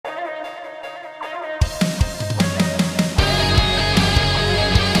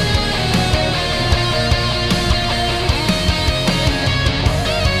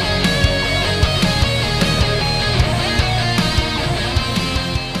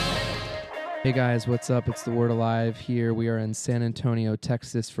Hey guys, what's up? It's the Word Alive here. We are in San Antonio,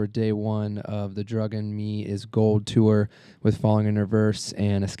 Texas for day one of the Drug and Me is Gold tour with Falling in Reverse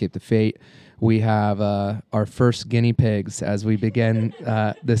and Escape the Fate. We have our first guinea pigs as we begin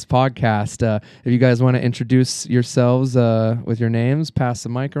this podcast. If you guys want to introduce yourselves with your names, pass the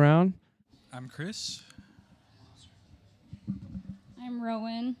mic around. I'm Chris. I'm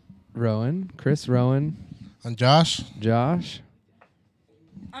Rowan. Rowan, Chris, Rowan, And Josh. Josh,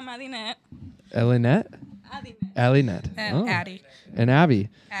 I'm Adinette. Elinette, Adinette. Alinette, And Addie. and Abby.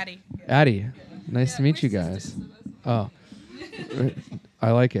 Addie. Addie, nice to meet you guys. Oh,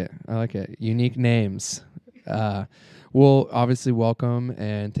 I like it. I like it. Unique names. Well, obviously, welcome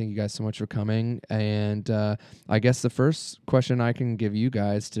and thank you guys so much for coming. And I guess the first question I can give you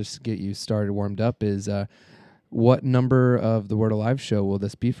guys just to get you started, warmed up, is what number of the Word Alive show will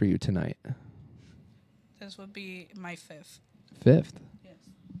this be for you tonight? This would be my fifth. Fifth. Yes.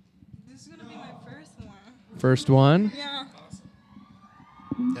 This is going to be my first one. First one. Yeah.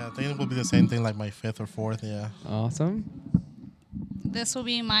 Yeah, I think it will be the same thing like my fifth or fourth, yeah. Awesome. This will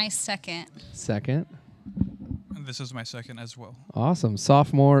be my second. Second. And this is my second as well. Awesome.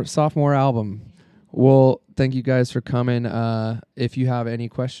 Sophomore album. Well, thank you guys for coming. If you have any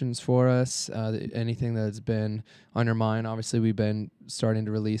questions for us, anything that's been on your mind, obviously we've been starting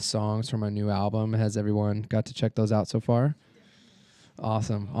to release songs from our new album. Has everyone got to check those out so far?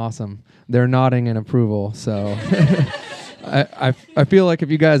 Awesome. They're nodding in approval. So I feel like if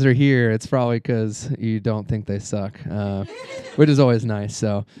you guys are here, it's probably because you don't think they suck, which is always nice.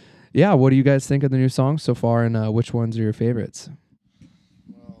 So, yeah, what do you guys think of the new songs so far, and which ones are your favorites?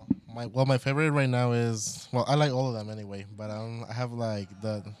 My favorite right now is, well, I like all of them anyway, but I have like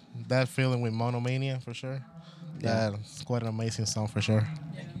that feeling with Monomania for sure. Yeah. That's quite an amazing song for sure.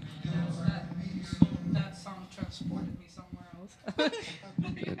 That song transported me somewhere else.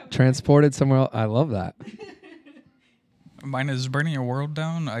 Transported somewhere else. I love that. Mine is Burning Your World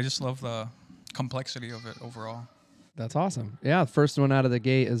Down. I just love the complexity of it overall. That's awesome. Yeah, the first one out of the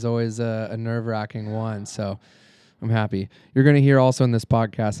gate is always a nerve-wracking one, so I'm happy. You're going to hear also in this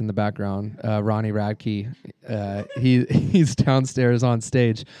podcast in the background, Ronnie Radke. He's downstairs on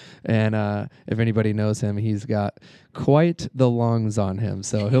stage, and if anybody knows him, he's got quite the lungs on him,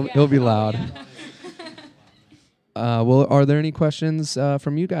 so he'll be loud. Well, are there any questions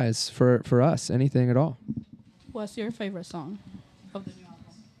from you guys for us? Anything at all? What's your favorite song of the new album?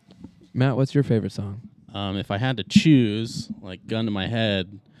 Matt, what's your favorite song? If I had to choose, like gun to my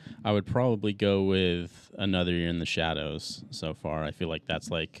head, I would probably go with Another Year in the Shadows so far. I feel like that's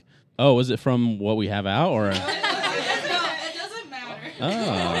like, oh, is it from what we have out or? No, it doesn't matter.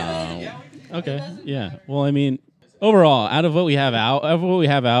 Oh, okay, yeah. Well, I mean, overall, out of what we have out, You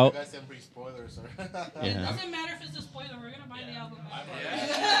guys can bring spoilers. It yeah. doesn't matter if it's a spoiler. We're going to buy the album.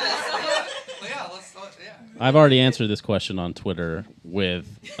 I've already answered this question on Twitter with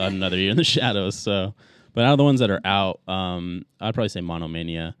Another Year in the Shadows. So, but out of the ones that are out, I'd probably say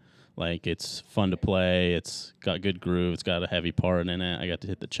Monomania. Like, it's fun to play. It's got good groove. It's got a heavy part in it. I got to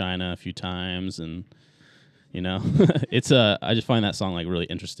hit the China a few times, and you know, I just find that song like really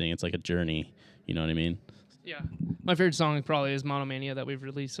interesting. It's like a journey. You know what I mean? Yeah. My favorite song probably is Monomania that we've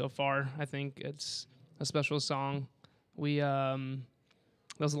released so far. I think it's a special song. That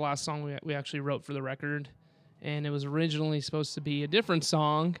was the last song we actually wrote for the record, and it was originally supposed to be a different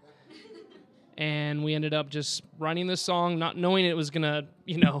song, and we ended up just writing this song, not knowing it was going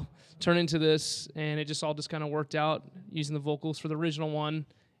to, turn into this, and it just all just kind of worked out using the vocals for the original one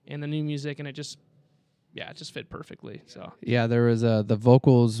and the new music, and it just fit perfectly. So Yeah, there was the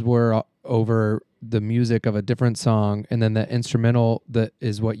vocals were over the music of a different song, and then the instrumental that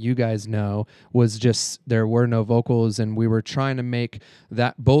is what you guys know was just there were no vocals, and we were trying to make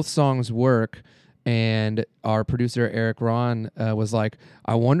that both songs work. And our producer Eric Ron was like,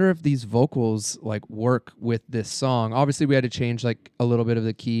 I wonder if these vocals like work with this song. Obviously, we had to change like a little bit of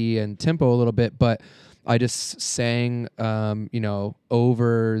the key and tempo a little bit, but I just sang,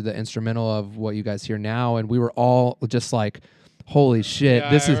 over the instrumental of what you guys hear now, and we were all just like, "Holy shit!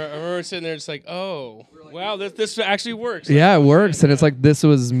 yeah, This is." I remember sitting there just like, oh, wow, this actually works. Yeah, it works, and it's like this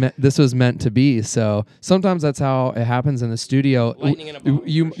was meant to be. So sometimes that's how it happens in the studio. Lightning in a bottle,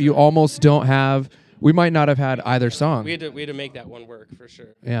 You almost don't have. We might not have had either song. We had to make that one work for sure.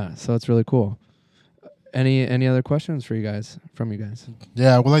 Yeah, so it's really cool. Any other questions for you guys from you guys?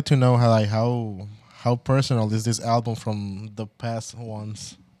 Yeah, I would like to know how personal is this album from the past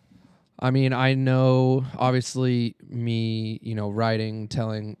ones? I mean, I know obviously me, writing,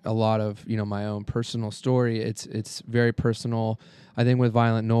 telling a lot of, my own personal story. It's very personal. I think with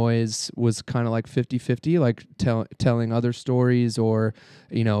Violent Noise was kind of like 50-50, like telling other stories or,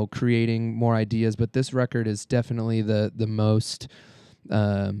 creating more ideas. But this record is definitely the most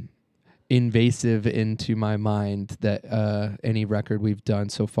invasive into my mind that any record we've done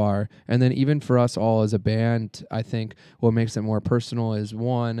so far. And then even for us all as a band, I think what makes it more personal is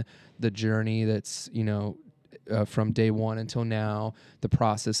one, the journey that's from day one until now, the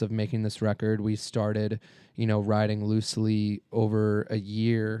process of making this record. We started writing loosely over a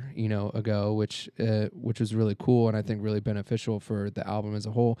year ago, which was really cool and I think really beneficial for the album as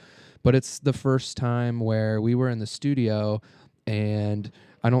a whole. But it's the first time where we were in the studio, and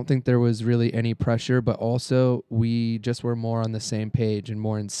I don't think there was really any pressure, but also we just were more on the same page and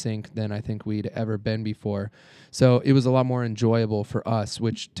more in sync than I think we'd ever been before. So it was a lot more enjoyable for us,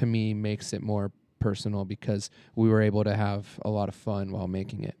 which to me makes it more personal because we were able to have a lot of fun while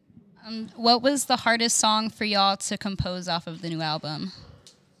making it. What was the hardest song for y'all to compose off of the new album?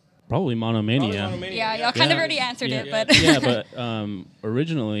 Probably Monomania. Yeah, y'all kind of already answered it, but Yeah, but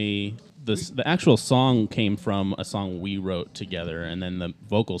originally the actual song came from a song we wrote together, and then the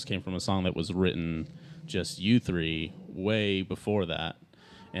vocals came from a song that was written just you three way before that.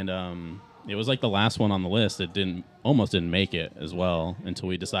 And it was like the last one on the list. It almost didn't make it as well until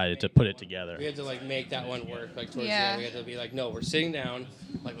we decided to put it together. We had to like make that one work. Like towards Yeah. the end, we had to be like, no, we're sitting down.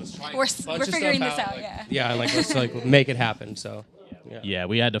 Like let's try. We're a bunch of figuring stuff this out, like, yeah. Yeah, like let's like make it happen. So. Yeah,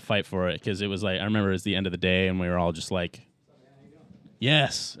 we had to fight for it because it was like, I remember it was the end of the day and we were all just like,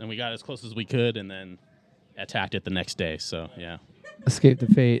 yes, and we got as close as we could and then attacked it the next day. So yeah. Escape the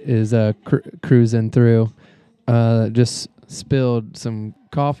Fate is cruising through. Just spilled some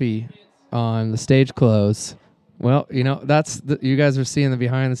coffee on the stage clothes. Well, that's you guys are seeing the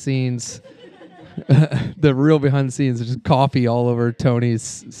behind the scenes. The real behind the scenes is just coffee all over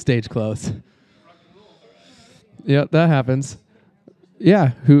Tony's stage clothes. Yeah, that happens. Yeah,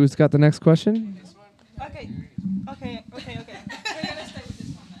 who's got the next question? Okay. We're gonna stay with this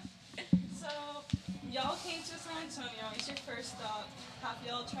one then. So, y'all came to San Antonio. It's your first stop. Have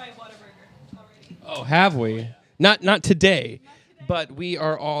y'all tried Whataburger already? Oh, have we? Not today, but we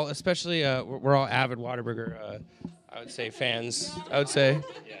are all, especially we're all avid Whataburger. I would say fans. I would say.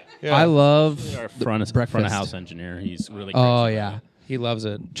 Yeah. I love Our the front of breakfast. house engineer. He's really Oh crazy. yeah. He loves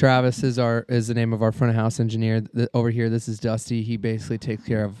it. Travis is the name of our front of house engineer. Over here, this is Dusty. He basically takes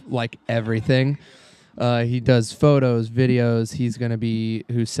care of like everything. He does photos, videos. He's gonna be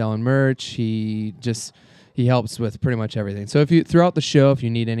who's selling merch. He helps with pretty much everything. So throughout the show, if you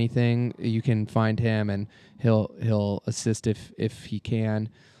need anything, you can find him and he'll assist if he can.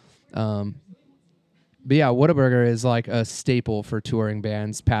 But yeah, Whataburger is like a staple for touring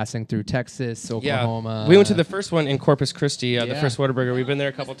bands passing through Texas, Oklahoma. Yeah. We went to the first one in Corpus Christi, the Yeah. first Whataburger. We've been there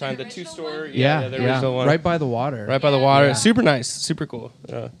a couple times. The two-store. The Yeah, original one. right by the water. Right by the water. Yeah. Super nice. Super cool.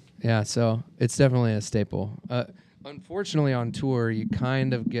 Yeah. Yeah, so it's definitely a staple. Unfortunately, on tour, you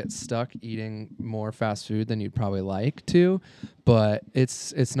kind of get stuck eating more fast food than you'd probably like to, but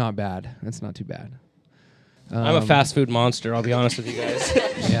it's not bad. It's not too bad. I'm a fast food monster, I'll be honest with you guys.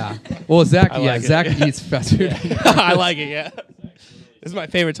 Yeah. Well, Zach, I like it. Zach eats fast food. I like it, yeah. This is my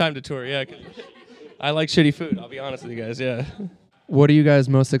favorite time to tour, yeah. 'Cause I like shitty food, I'll be honest with you guys, yeah. What are you guys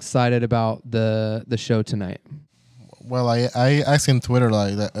most excited about the show tonight? Well, I asked in Twitter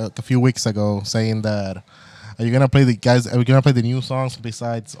like a few weeks ago saying that are you gonna play the new songs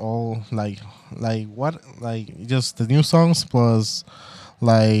besides all like just the new songs plus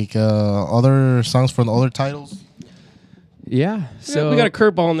like other songs from other titles? Yeah. So we got a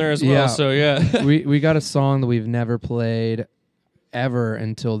curveball in there as well, Yeah. so yeah. we got a song that we've never played ever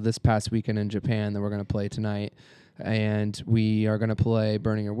until this past weekend in Japan that we're going to play tonight. And we are going to play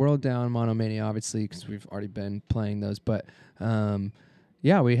Burning Your World Down, Monomania, obviously, because we've already been playing those. But,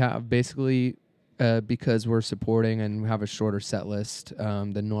 yeah, we have basically, because we're supporting and we have a shorter set list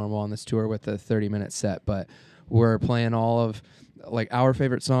than normal on this tour with a 30-minute set. But we're playing all of, like, our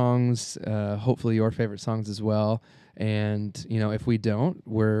favorite songs, hopefully your favorite songs as well. And, if we don't,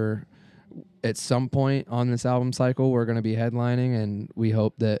 we're at some point on this album cycle, we're going to be headlining, and we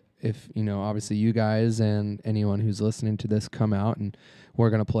hope that if, obviously you guys and anyone who's listening to this come out, and we're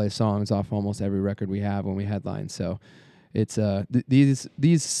going to play songs off almost every record we have when we headline. So it's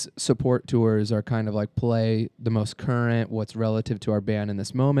these support tours are kind of like play the most current, what's relative to our band in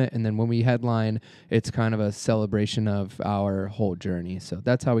this moment, and then when we headline, it's kind of a celebration of our whole journey. So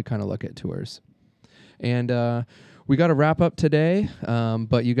that's how we kind of look at tours. And we got to wrap up today,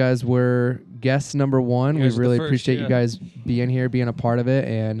 but you guys were guest number one. We You guys are the really first, appreciate yeah. you guys being here, being a part of it,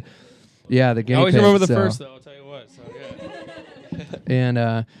 and Yeah, the I guinea always pig. remember the so- first though. I'll tell you what. So yeah.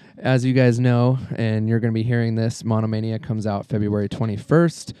 And as you guys know, and you're going to be hearing this, Monomania comes out February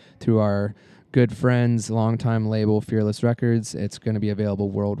 21st through our good friends, longtime label, Fearless Records. It's going to be available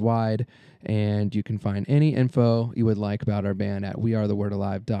worldwide, and you can find any info you would like about our band at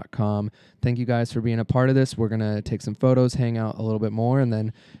wearethewordalive.com. Thank you guys for being a part of this. We're going to take some photos, hang out a little bit more, and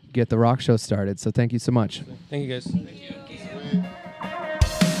then get the rock show started. So thank you so much. Thank you guys. Thank you.